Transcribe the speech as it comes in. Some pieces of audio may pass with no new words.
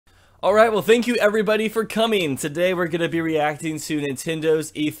Alright, well thank you everybody for coming. Today we're going to be reacting to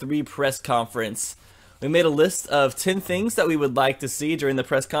Nintendo's E3 press conference. We made a list of 10 things that we would like to see during the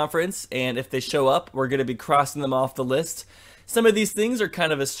press conference, and if they show up, we're going to be crossing them off the list. Some of these things are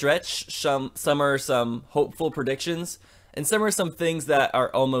kind of a stretch, some are some hopeful predictions, and some are some things that are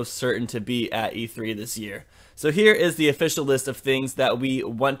almost certain to be at E3 this year. So here is the official list of things that we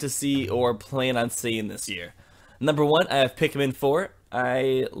want to see or plan on seeing this year. Number 1, I have Pikmin 4.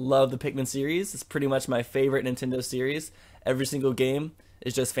 I love the Pikmin series. It's pretty much my favorite Nintendo series. Every single game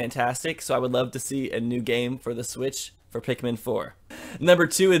is just fantastic, so I would love to see a new game for the Switch for Pikmin 4. Number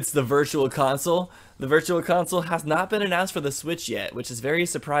 2, it's the Virtual Console. The Virtual Console has not been announced for the Switch yet, which is very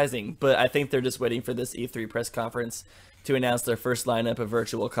surprising, but I think they're just waiting for this E3 press conference to announce their first lineup of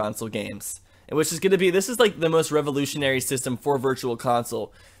Virtual Console games. And which is going to be, this is like the most revolutionary system for Virtual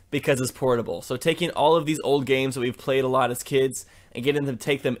Console because it's portable. So taking all of these old games that we've played a lot as kids and getting them to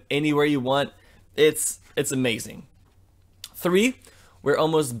take them anywhere you want, it's amazing. 3, we're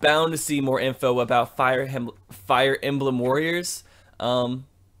almost bound to see more info about Fire Emblem Warriors,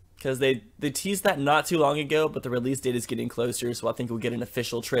 because they teased that not too long ago, but the release date is getting closer, so I think we'll get an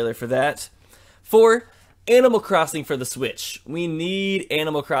official trailer for that. 4, Animal Crossing for the Switch. We need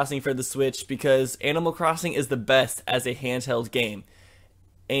Animal Crossing for the Switch because Animal Crossing is the best as a handheld game,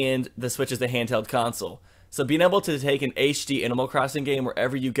 and the Switch is a handheld console. So being able to take an HD Animal Crossing game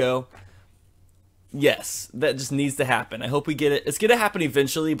wherever you go, yes, that just needs to happen. I hope we get it. It's going to happen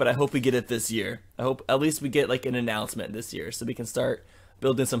eventually, but I hope we get it this year. I hope at least we get like an announcement this year so we can start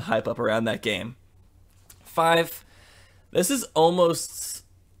building some hype up around that game. 5, this is almost,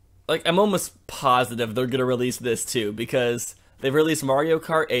 like, I'm almost positive they're going to release this too, because they've released Mario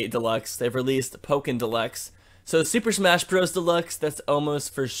Kart 8 Deluxe, they've released Pokken Deluxe, so Super Smash Bros. Deluxe, that's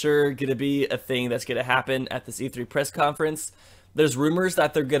almost for sure going to be a thing that's going to happen at this E3 press conference. There's rumors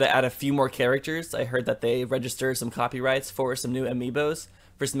that they're going to add a few more characters. I heard that they registered some copyrights for some new amiibos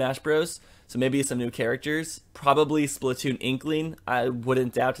for Smash Bros. So maybe some new characters. Probably Splatoon Inkling. I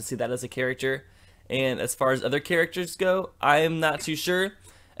wouldn't doubt to see that as a character. And as far as other characters go, I am not too sure.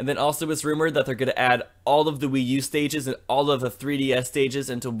 And then also it's rumored that they're going to add all of the Wii U stages and all of the 3DS stages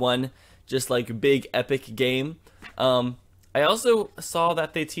into one just like big epic game. I also saw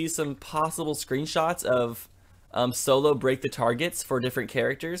that they teased some possible screenshots of solo break the targets for different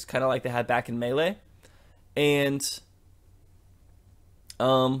characters, kind of like they had back in Melee. And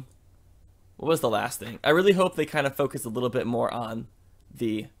what was the last thing? I really hope they kind of focus a little bit more on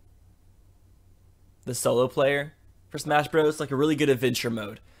the solo player for Smash Bros, like a really good adventure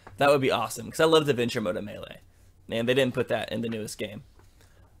mode. That would be awesome because I loved adventure mode in Melee, and they didn't put that in the newest game.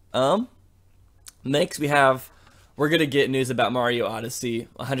 Next we're gonna get news about Mario Odyssey.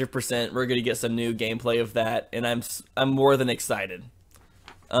 100%. We're gonna get some new gameplay of that, and I'm more than excited.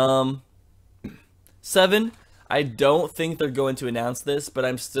 7, I don't think they're going to announce this, but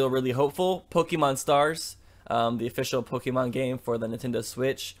I'm still really hopeful. Pokemon Stars, the official Pokemon game for the Nintendo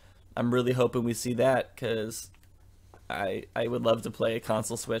Switch. I'm really hoping we see that because I would love to play a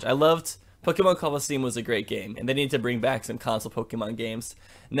console Switch. I loved Pokemon Coliseum, was a great game, and they need to bring back some console Pokemon games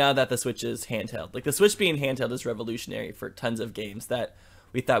now that the Switch is handheld. Like, the Switch being handheld is revolutionary for tons of games that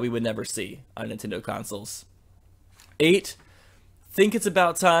we thought we would never see on Nintendo consoles. 8, think it's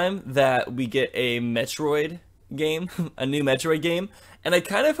about time that we get a Metroid game, a new Metroid game, and I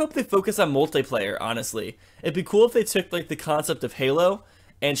kind of hope they focus on multiplayer, honestly. It'd be cool if they took like the concept of Halo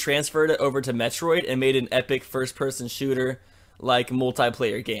and transferred it over to Metroid and made an epic first-person shooter like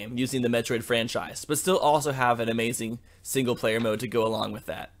multiplayer game using the Metroid franchise, but still also have an amazing single player mode to go along with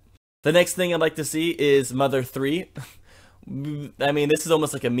that. The next thing I'd like to see is Mother 3. I mean, this is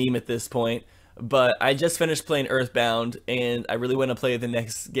almost like a meme at this point, but I just finished playing Earthbound and I really want to play the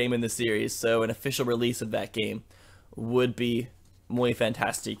next game in the series, so an official release of that game would be muy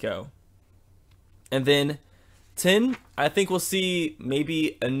fantastico. And then 10, I think we'll see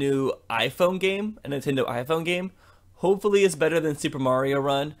maybe a new iPhone game, a Nintendo iPhone game. Hopefully it's better than Super Mario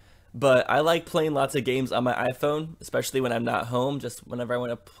Run, but I like playing lots of games on my iPhone, especially when I'm not home, just whenever I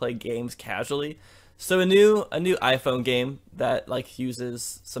want to play games casually. So a new iPhone game that like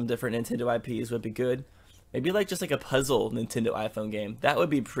uses some different Nintendo IPs would be good. Maybe like just like a puzzle Nintendo iPhone game. That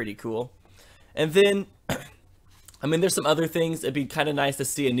would be pretty cool. And then, I mean, there's some other things. It'd be kind of nice to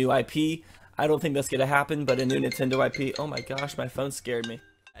see a new IP. I don't think that's going to happen, but a new Nintendo IP. Oh my gosh, my phone scared me.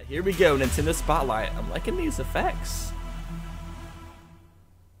 Here we go, Nintendo Spotlight. I'm liking these effects.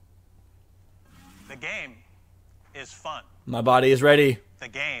 The game is fun. My body is ready. The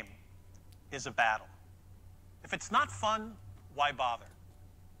game is a battle. If it's not fun, why bother?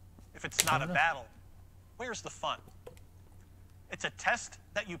 If it's not a battle, where's the fun? It's a test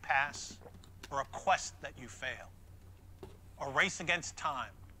that you pass or a quest that you fail. A race against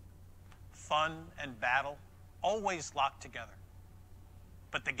time. Fun and battle always locked together.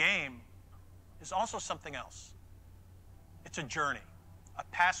 But the game is also something else. It's a journey, a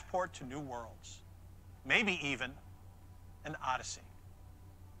passport to new worlds, maybe even an odyssey.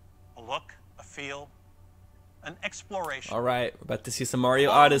 A look, a feel, an exploration. All right, we're about to see some Mario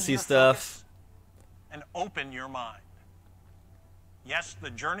Odyssey stuff. And open your mind. Yes, the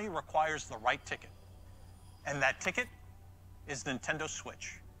journey requires the right ticket. And that ticket is Nintendo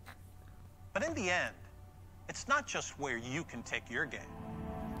Switch. But in the end, it's not just where you can take your game.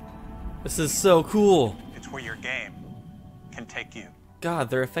 This is so cool. It's where your game can take you. God,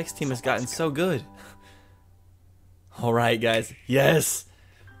 their effects team has gotten so good. All right, guys. Yes.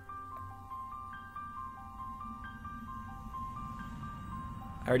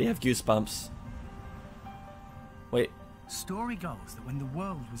 I already have goosebumps. Wait. Story goes that when the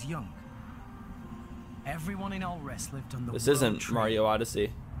world was young, everyone in Allrest lived on the This world isn't tree, Mario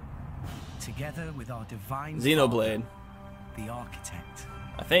Odyssey. together with our divine Xenoblade. Father, the architect.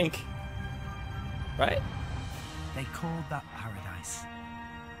 I think. Right? They called that paradise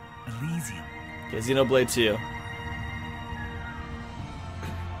Elysium. Okay, Xenoblade 2.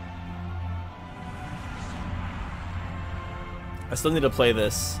 I still need to play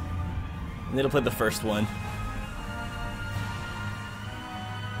this. I need to play the first one.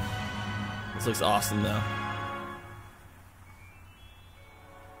 This looks awesome though.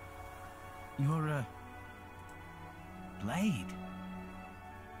 You're a blade.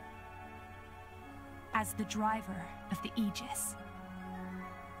 As the driver of the Aegis,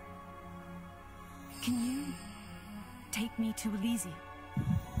 can you take me to Elysium?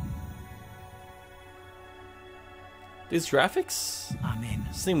 These graphics I'm in.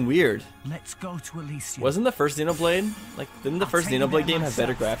 seem weird. Let's go to Elysium. Wasn't the first Xenoblade, like, didn't the first take you Xenoblade there game have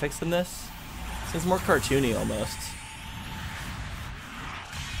better myself. graphics than this? Seems more cartoony almost.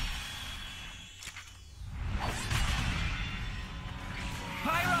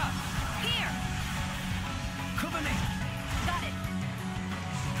 Pyra! Here! Cover me! Got it!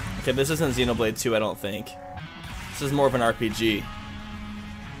 Okay, this isn't Xenoblade 2, I don't think. This is more of an RPG.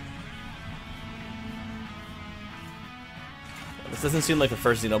 This doesn't seem like the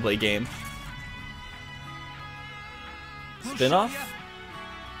first Xenoblade game. We'll Spin-off? show you-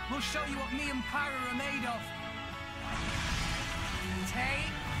 We'll show you what me and Pyra are made of.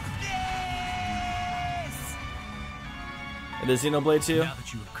 Take this! It is Xenoblade 2? Now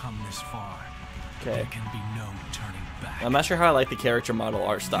that you have come this far, Okay. there can be no turning back. I'm not sure how I like the character model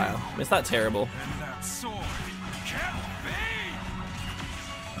art style. I mean, it's not terrible. And that sword can't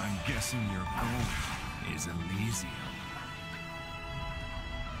be! I'm guessing your goal is Elysium.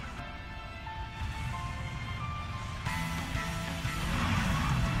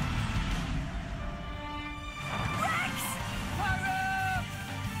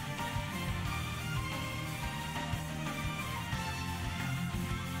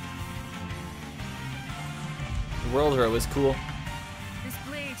 The worlds are always cool. This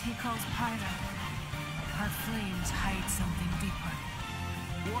blade he calls Pyra. Her flames hide something deeper.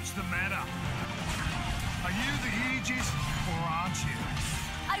 What's the matter? Are you the Aegis, or aren't you?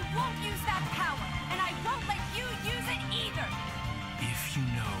 I won't use that power, and I won't let you use it either! If you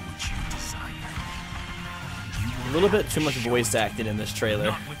know what you desire, A little bit too much voice acting in this trailer.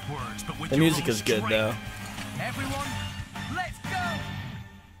 not with words, but with The your music own is good though. strength. Everyone, let's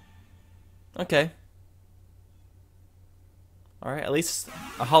go! Okay. Alright, at least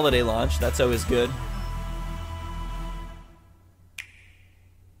a holiday launch. That's always good.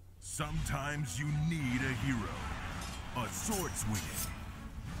 Sometimes you need a hero. A sword swinging,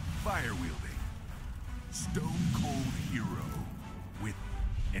 fire wielding, stone cold hero with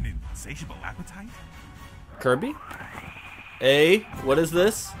an insatiable appetite? Kirby? Hey, what is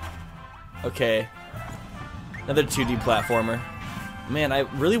this? Okay. Another 2D platformer. Man, I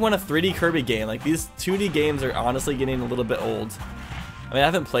really want a 3D Kirby game. Like, these 2D games are honestly getting a little bit old. I mean, I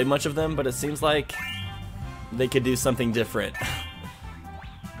haven't played much of them, but it seems like they could do something different.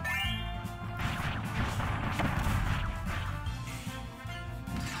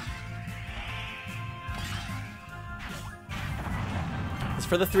 It's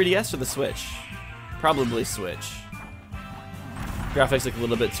for the 3DS or the Switch? Probably Switch. Graphics look a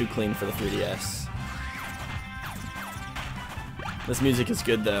little bit too clean for the 3DS. This music is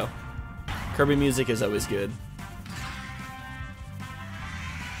good though. Kirby music is always good.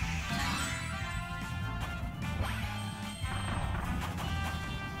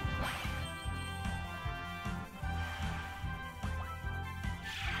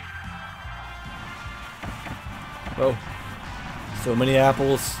 Whoa. So many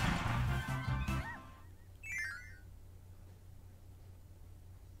apples.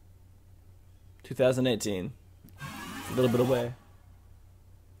 $2018. A little bit away.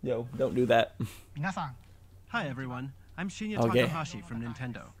 Yo, don't do that. Hi everyone, I'm Shinya Okay. Takahashi from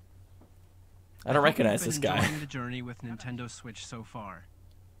Nintendo. I don't recognize this I've been guy. enjoying the journey with Nintendo Switch so far.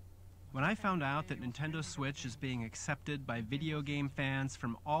 When I found out that Nintendo Switch is being accepted by video game fans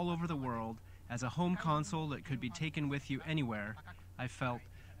from all over the world as a home console that could be taken with you anywhere, I felt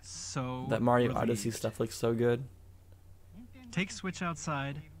so That Mario relieved. Odyssey stuff looks so good. Take Switch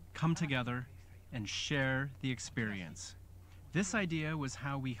outside, come together, and share the experience. This idea was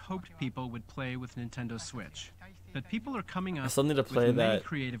how we hoped people would play with Nintendo Switch. But people are coming up still need to play with many that-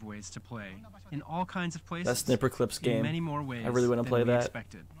 creative ways to play, in all kinds of places. That Snipper Clips in game. many more ways I really want to than play we that.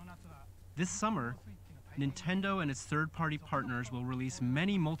 expected. This summer, Nintendo and its third-party partners will release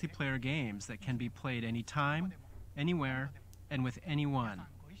many multiplayer games that can be played anytime, anywhere, and with anyone.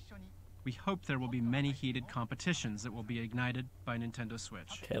 We hope there will be many heated competitions that will be ignited by Nintendo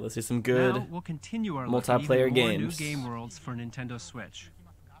Switch. Okay, let's see some good. Now we'll continue our look at multiplayer even more games. new game worlds for Nintendo Switch.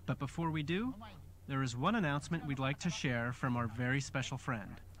 But before we do, there is one announcement we'd like to share from our very special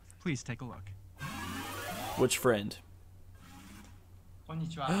friend. Please take a look. Which friend?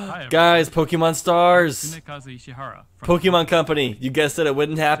 Hi, Guys, Pokemon Stars! Tsunekazu Ishihara from Pokemon Company. You guessed it, it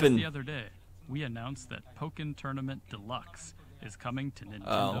wouldn't Just the happen. other day, we announced that Pokken Tournament Deluxe is coming to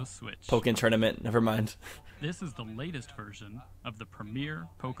Nintendo Oh, Switch. Pokken Tournament. Never mind. This is the latest version of the premier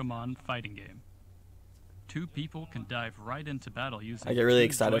Pokemon fighting game. Two people can dive right into battle using I get really two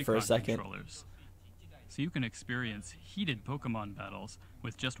excited for a Joy-Con second. controllers. So you can experience heated Pokemon battles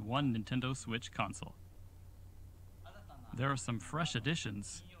with just one Nintendo Switch console. There are some fresh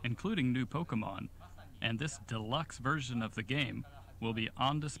additions, including new Pokemon, and this deluxe version of the game will be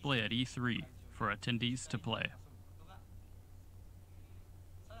on display at E3 for attendees to play.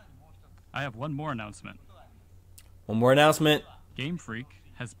 I have one more announcement. One more announcement. Game Freak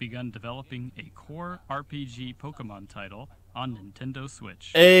has begun developing a core RPG Pokemon title on Nintendo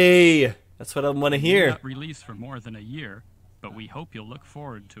Switch. Hey! That's what I want to It may hear. not release for more than a year, but we hope you'll look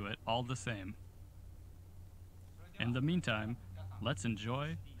forward to it all the same. In the meantime, let's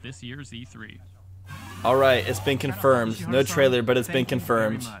enjoy this year's E3. Alright, it's been confirmed. No trailer, but it's been Thank you very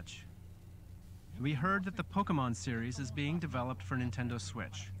confirmed. much. We heard that the Pokemon series is being developed for Nintendo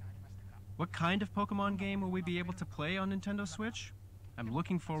Switch. What kind of Pokemon game will we be able to play on Nintendo Switch? I'm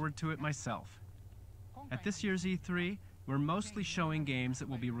looking forward to it myself. At this year's E3, we're mostly showing games that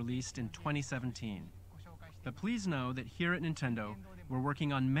will be released in 2017. But please know that here at Nintendo, we're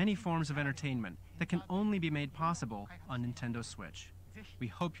working on many forms of entertainment that can only be made possible on Nintendo Switch. We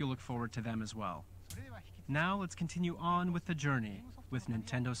hope you look forward to them as well. Now let's continue on with the journey with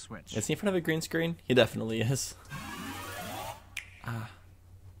Nintendo Switch. Is he in front of a green screen? He definitely is.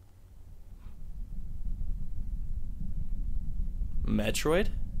 Metroid?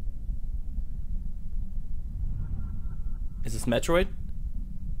 Is this Metroid?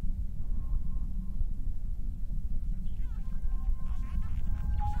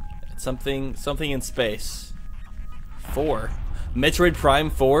 It's something in space. 4. Metroid Prime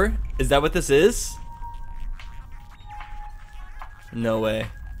 4? Is that what this is? No way.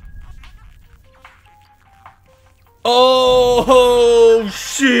 Oh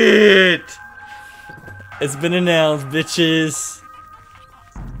shit! It's been announced, bitches.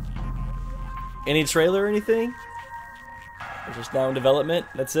 Any trailer or anything? It's just now in development.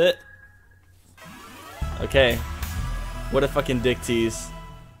 That's it. Okay. What a fucking dick tease.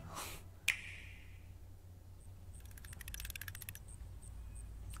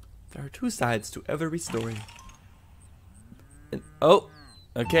 There are two sides to every story. And, oh,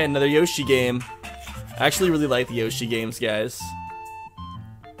 okay, another Yoshi game. I actually really like the Yoshi games, guys.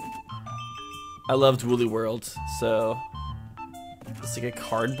 I loved Woolly World, so it's like a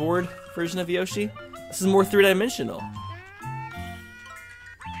cardboard version of Yoshi. This is more three-dimensional.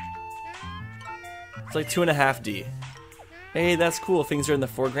 It's like 2.5D. Hey, that's cool. Things are in the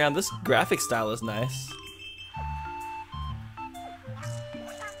foreground. This graphic style is nice.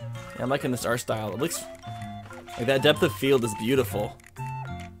 Yeah, I'm liking this art style. It looks like that depth of field is beautiful.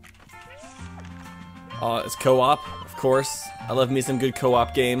 It's co-op, of course. I love me some good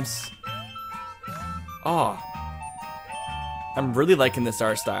co-op games. Oh, I'm really liking this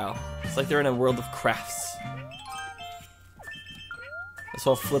art style. It's like they're in a world of crafts. This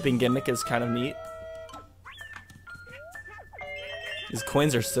whole flipping gimmick is kind of neat. These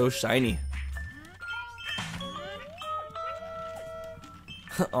coins are so shiny.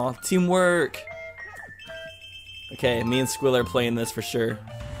 Aw, teamwork! Okay, me and Squill are playing this for sure.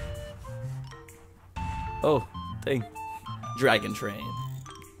 Oh, dang. Dragon Train.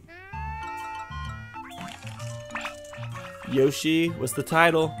 Yoshi was the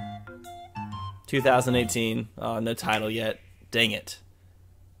title. 2018. Oh, no title yet. Dang it.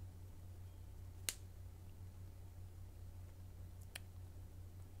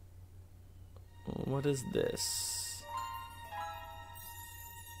 What is this?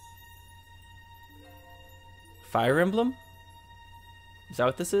 Fire Emblem? Is that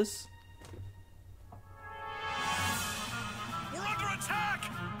what this is? We're under attack!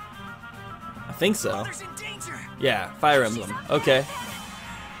 I think so. Mother's in danger! Yeah, Fire Emblem. Okay.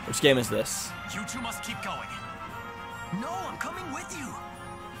 Which game is this? You two must keep going. No, I'm coming with you.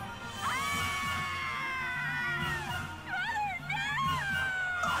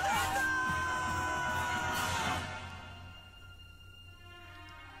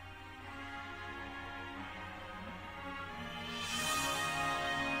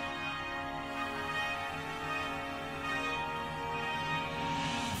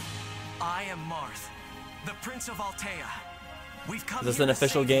 I am Marth, the Prince of Altea. We've come Is this here an to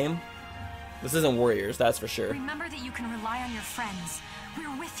official save you. game? This isn't Warriors, that's for sure. Remember that you can rely on your friends.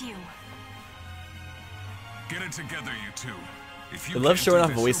 We're with you. Get it together, you two. If you They love can't showing do off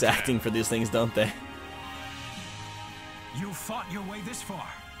this, voice who can? acting for these things, don't they? You fought your way this far.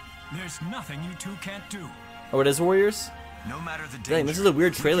 There's nothing you two can't do. Oh, it is Warriors? No matter the danger, Dang, this is a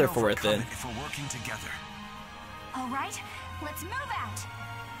weird we can trailer for it overcome then. If we're working together. All right, let's move out.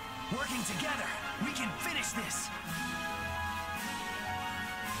 Working together, we can finish this.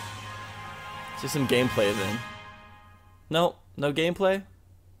 See some gameplay then. No, no gameplay?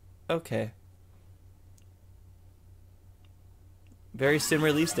 Okay. Very soon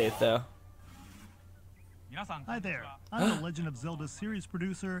release date though. Hi there, I'm the Legend of Zelda series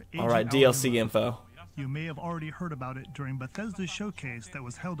producer, Agent Alright, DLC info. You may have already heard about it during Bethesda's showcase that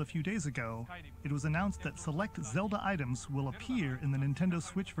was held a few days ago. It was announced that select Zelda items will appear in the Nintendo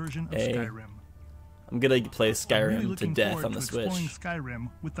Switch version of Hey. Skyrim. I'm gonna play I'm really Skyrim to looking death forward on the to Switch. exploring Skyrim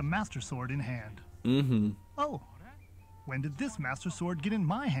with the Master Sword in hand. Mm-hmm. Oh, when did this Master Sword get in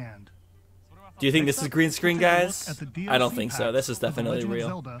my hand? Do you think this Next is up, green screen, we'll take a look guys? at the DLC I don't think so. pack This is of The definitely Legend of real.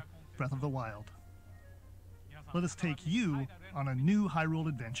 Zelda: Breath of the Wild. Let us take you on a new Hyrule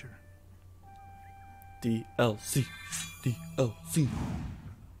adventure. DLC. DLC.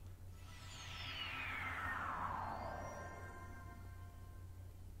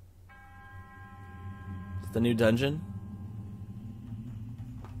 The new dungeon.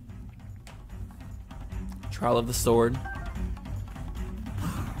 Trial of the Sword.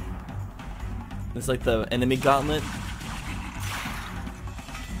 It's like the enemy gauntlet.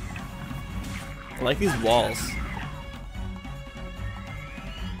 I like these walls.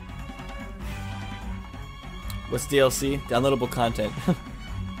 What's DLC? Downloadable content.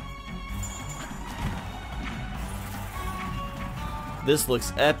 This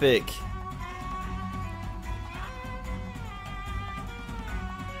looks epic.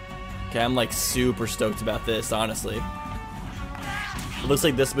 Okay, I'm like super stoked about this, honestly. It looks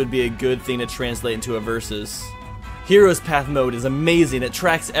like this would be a good thing to translate into a Versus. Heroes Path mode is amazing. It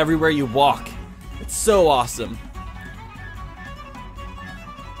tracks everywhere you walk. It's so awesome.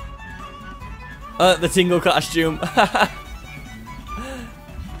 The Tingle costume. The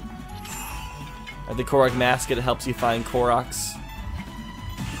Korok mask, it helps you find Koroks.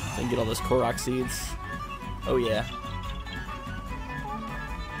 And get all those Korok seeds. Oh yeah.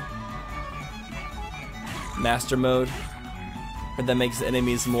 Master mode. Or that makes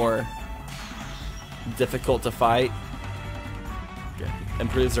enemies more difficult to fight. Okay.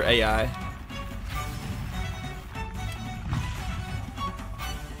 Improves their AI.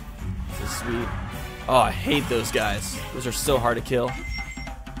 This is sweet. Oh, I hate those guys. Those are so hard to kill.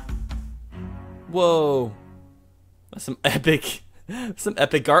 Whoa. That's some epic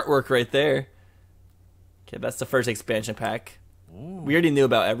artwork right there. Okay, that's the first expansion pack. Ooh. We already knew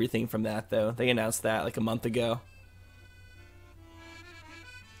about everything from that though. They announced that like a month ago.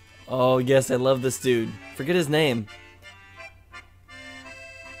 Oh yes, I love this dude. Forget his name.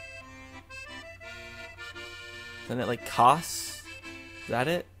 Isn't it like Koss? Is that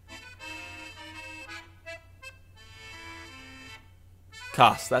it?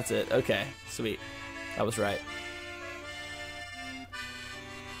 Koss, that's it. Okay, sweet. I was right.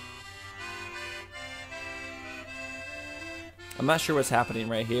 I'm not sure what's happening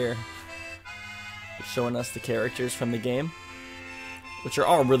right here. It's showing us the characters from the game, which are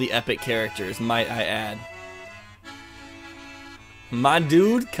all really epic characters, might I add. My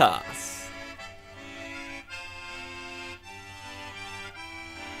dude, Koss.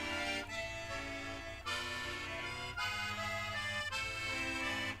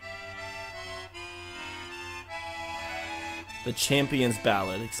 The Champion's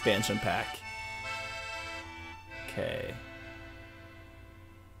Ballad expansion pack. Okay.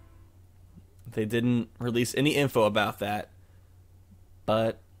 They didn't release any info about that,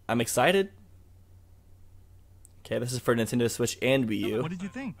 but I'm excited. Okay, this is for Nintendo Switch and Wii U. What did you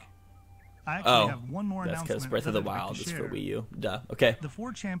think? I actually have one more that's announcement. because Breath of the that I'd like Wild to is for share. Wii U. Duh. Okay. The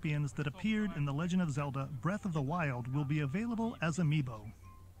 4 champions that appeared in The Legend of Zelda Breath of the Wild will be available as amiibo.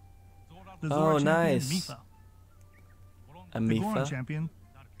 The Zora champion, nice. Mipha. The Amiifa. Goron champion,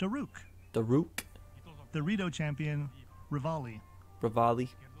 Daruk. Daruk. The Rito champion, Rivali. Rivali.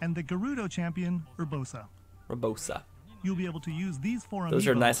 And the Gerudo champion, Urbosa. Rabosa. You'll be able to use these 4 Those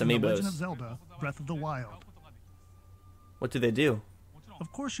are nice in The amiibos. Legend of Zelda Breath of the Wild. What do they do?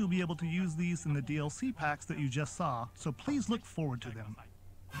 Of course, you'll be able to use these in the DLC packs that you just saw, so please look forward to them.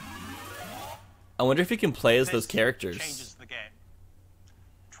 I wonder if you can play as those This characters. changes the game.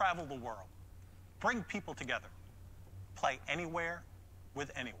 Travel the world. Bring people together. Play anywhere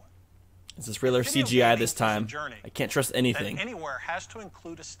with anyone. Is this real or Video CGI gaming this is a time? journey I can't trust Then anything. anywhere has to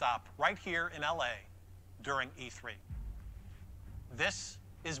include a stop right here in LA during E3. This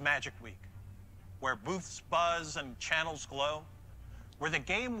is Magic Week, where booths buzz and channels glow, where the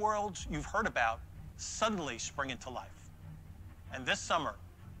game worlds you've heard about suddenly spring into life. And this summer,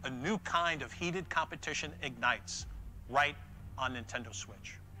 a new kind of heated competition ignites right on Nintendo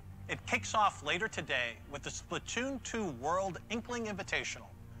Switch. It kicks off later today with the Splatoon 2 World Inkling Invitational,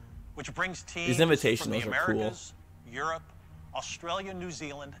 which brings teams from the invitationals are cool. Americas, Europe, Australia, New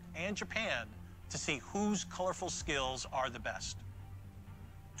Zealand, and Japan to see whose colorful skills are the best.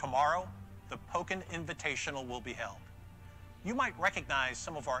 Tomorrow, the Pokken Invitational will be held. You might recognize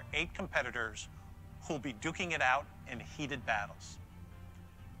some of our 8 competitors who'll be duking it out in heated battles.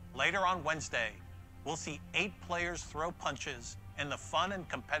 Later on Wednesday, we'll see 8 players throw punches in the fun and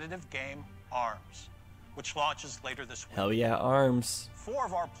competitive game ARMS, which launches later this week. Hell yeah, ARMS. 4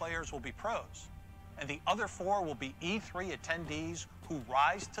 of our players will be pros, and the other 4 will be E3 attendees who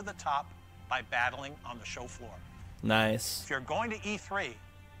rise to the top by battling on the show floor. Nice. If you're going to E3,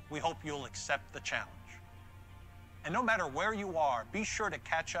 we hope you'll accept the challenge. And no matter where you are, be sure to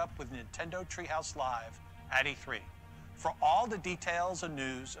catch up with Nintendo Treehouse Live at E3 for all the details and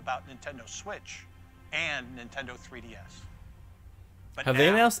news about Nintendo Switch and Nintendo 3DS. But Have they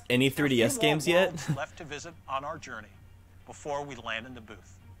now, announced any there are a 3DS few more games yet? worlds left to visit on our journey before we land in the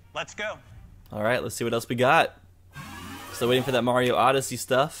booth. Let's go. All right, let's see what else we got. Still waiting for that Mario Odyssey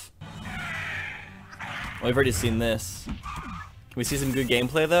stuff. We've already seen this. Can we see some good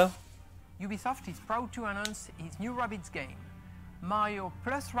gameplay though? Ubisoft is proud to announce its new Rabbids game, Mario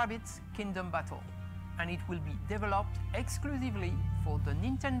plus Rabbids Kingdom Battle, and it will be developed exclusively for the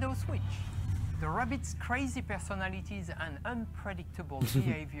Nintendo Switch. The Rabbids' crazy personalities and unpredictable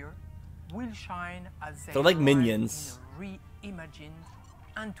behavior will shine as they They're like arrive minions. in a reimagined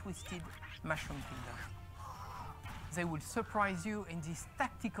and twisted Mushroom Kingdom. They will surprise you in this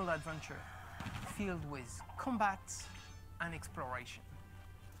tactical adventure filled with combat and exploration.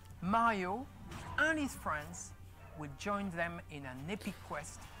 Mario and his friends will join them in an epic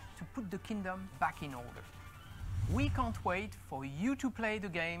quest to put the kingdom back in order. We can't wait for you to play the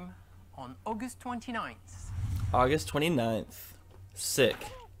game on August 29th. August 29th. Sick.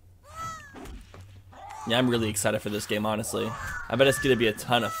 Yeah, I'm really excited for this game, honestly. I bet it's gonna be a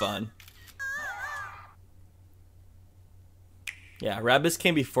ton of fun. Yeah, Rabbids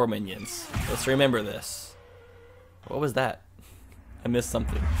came before minions. Let's remember this. What was that? I missed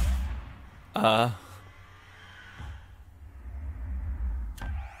something. Oh,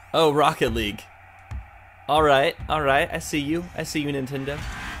 Rocket League. Alright, I see you. I see you, Nintendo.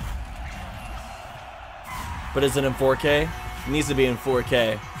 But is it in 4K? It needs to be in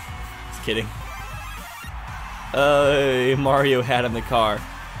 4K. Just kidding. Mario hat in the car.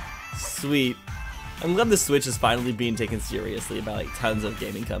 Sweet. I'm glad the Switch is finally being taken seriously by like tons of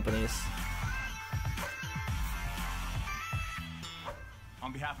gaming companies.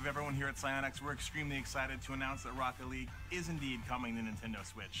 On behalf of everyone here at Psyonix, we're extremely excited to announce that Rocket League is indeed coming to Nintendo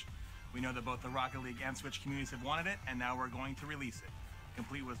Switch. We know that both the Rocket League and Switch communities have wanted it, and now we're going to release it,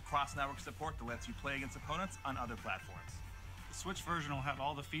 complete with cross-network support that lets you play against opponents on other platforms. The Switch version will have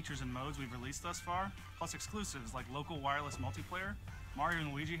all the features and modes we've released thus far, plus exclusives like local wireless multiplayer, Mario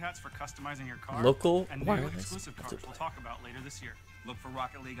and Luigi hats for customizing your car, Local and new wireless exclusive cars we'll talk about later this year. Look for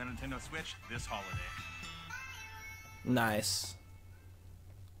Rocket League on Nintendo Switch this holiday. Nice.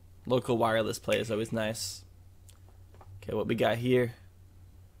 Local wireless play is always nice. Okay, what we got here?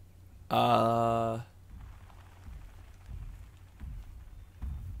 What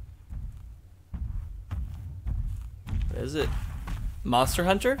is it? Monster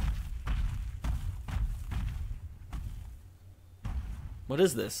Hunter? What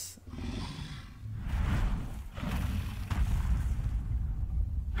is this?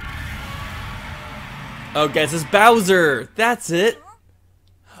 Oh, guys, it's Bowser. That's it.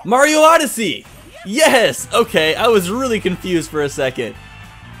 Mario Odyssey. Yes. Okay, I was really confused for a second.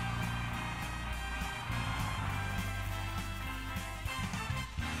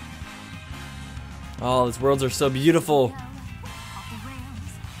 Oh, these worlds are so beautiful.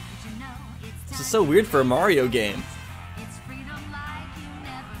 This is so weird for a Mario game.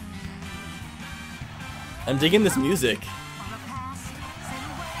 I'm digging this music.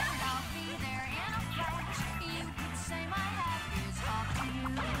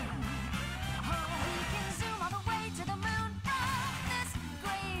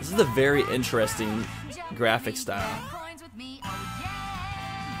 This is a very interesting graphic style.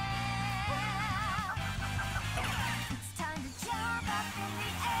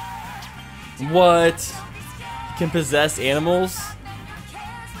 What? You can possess animals?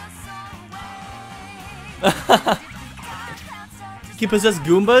 You can possess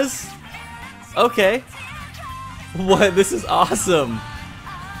Goombas? Okay. What? This is awesome.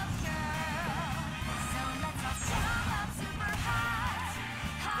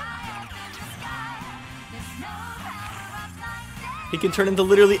 He can turn into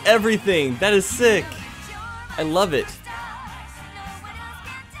literally everything. That is sick. I love it.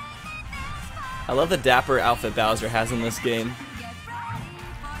 I love the dapper outfit Bowser has in this game.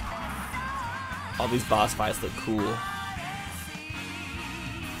 All these boss fights look cool.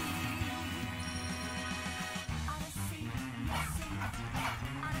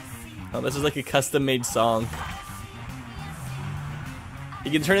 Oh, this is like a custom-made song. He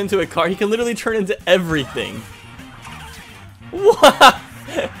can turn into a car. He can literally turn into everything. What?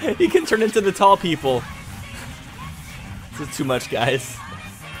 He can turn into the tall people. This is too much, guys.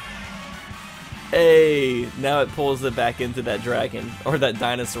 Hey, now it pulls it back into that dragon, or that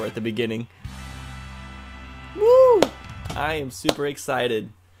dinosaur at the beginning. Woo! I am super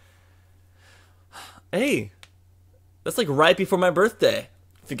excited. Hey, that's like right before my birthday.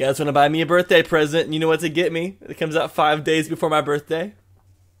 If you guys want to buy me a birthday present, you know what to get me. It comes out 5 days before my birthday.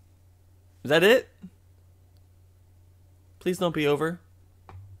 Is that it? Please don't be over.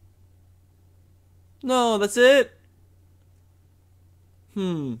 No, that's it?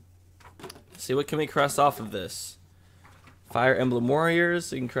 See, what can we cross off of this? Fire Emblem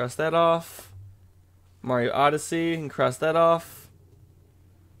Warriors, you can cross that off. Mario Odyssey, you can cross that off.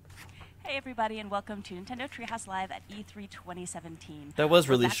 Hey everybody, and welcome to Nintendo Treehouse Live at E3 2017. That was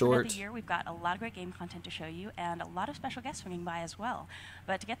really We're back for short. another year. We've got a lot of great game content to show you, and a lot of special guests swinging by as well.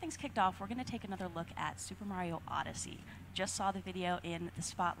 But to get things kicked off, we're going to take another look at Super Mario Odyssey. Just saw the video in the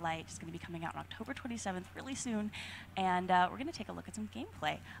Spotlight. It's going to be coming out on October 27th, really soon, and we're going to take a look at some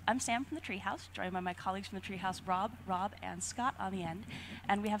gameplay. I'm Sam from the Treehouse, joined by my colleagues from the Treehouse, Rob, and Scott on the end,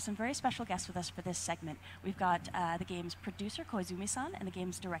 and we have some very special guests with us for this segment. We've got the game's producer, Koizumi-san, and the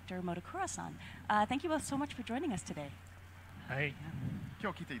game's director, Motokura-san. Thank you both so much for joining us today. Hey.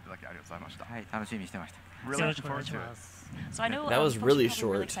 Really looking forward to it. So I know that was folks really are probably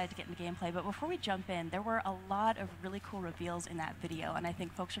short. really excited to get into gameplay, but before we jump in, there were a lot of really cool reveals in that video, and I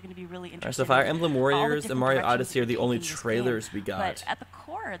think folks are going to be really interested. So Fire Emblem in all the Warriors and different Mario directions Odyssey are the that only taking this trailers game. we got. But at the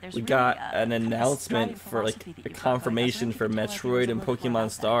core, there's We really got a an kind of announcement striving for like philosophy that the you've got going. I was confirmation wondering for if you could tell our Metroid viewers a and little bit more Pokemon about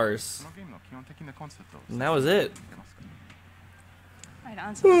that. Stars. And that was it. Right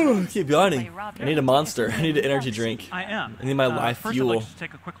on, so Keep yawning. I need a monster. I need an energy drink. I am. I need my life first fuel. I'd like to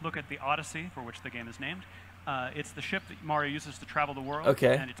take a quick look at the Odyssey, for which the game is named. It's the ship that Mario uses to travel the world,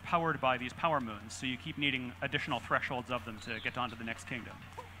 Okay. and it's powered by these power moons, so you keep needing additional thresholds of them to get onto the next kingdom.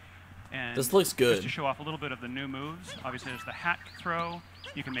 And This looks good. Just to show off a little bit of the new moves, obviously there's the hat throw.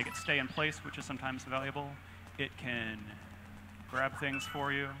 You can make it stay in place, which is sometimes valuable. It can grab things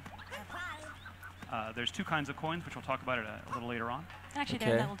for you. There's two kinds of coins, which we'll talk about it a little later on. Actually, there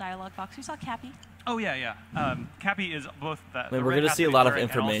in that little dialogue box, we saw Cappy. Oh yeah. Cappy is both the we're red going to hat see that a he's lot of wearing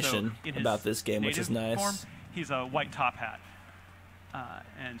and also information in his about this game, which is native nice. form, he's a white top hat.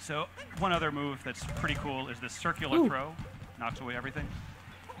 And so one other move that's pretty cool is this circular throw. Knocks away everything.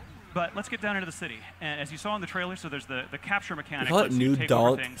 But let's get down into the city. And as you saw in the trailer, so there's the capture mechanic. call it lets you New take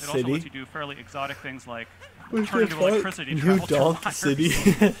over Donk things. It also City? lets you do fairly exotic things like What turn into electricity to travel through Donk wires. City?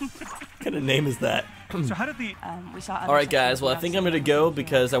 What kind of name is that? So how did the We saw All right, guys. Well, I think I'm going to go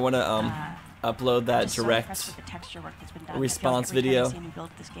because I want to upload that just so direct impressed with the texture work that's been done. response I feel like every video. time I see me build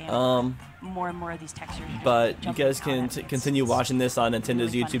this game, more and more of these textures. are just But you jumping guys out can at me. continue watching this on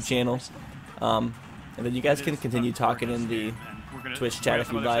Nintendo's really fun to YouTube see in channel. person. And then you guys can continue talking in the Twitch chat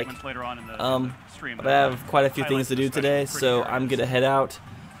if you'd like. But I have quite a few things to do today, so I'm going to head out.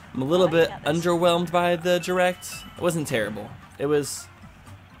 I'm a little bit underwhelmed by the Direct. It wasn't terrible. It was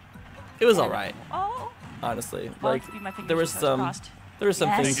It was alright. Oh. Honestly, Well, like keep my fingers there and was toes some crossed. things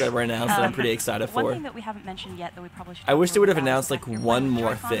Yes. that were announced that I'm pretty excited One for. thing that we haven't mentioned yet that we probably should I wish talk they would have about is announced the like fact that one you're more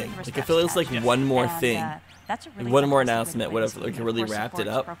Joy-Con thing. with Like I steps feel it was like attached. one more And, thing. That's a really One more fantastic announcement way would to have see like it. really Of course, wrapped it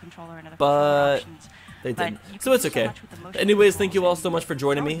supports up. Pro Controller and other But controller options. they But didn't. you So can it's do so okay. much with the motion Anyways, thank you all controls so much for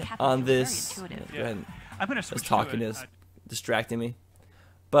joining and me throwing on tactics is this. very intuitive. Go ahead. I'm gonna This switch talking to is distracting me.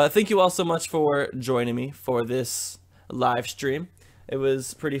 But thank you all so much for joining me for this live stream. It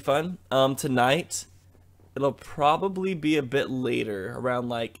was pretty fun. Tonight, it'll probably be a bit later, around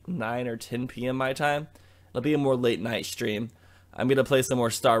like 9 or 10 p.m. my time. It'll be a more late night stream. I'm going to play some more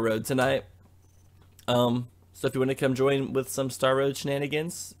Star Road tonight. So if you want to come join with some Star Road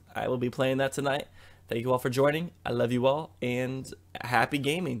shenanigans, I will be playing that tonight. Thank you all for joining. I love you all, and happy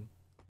gaming.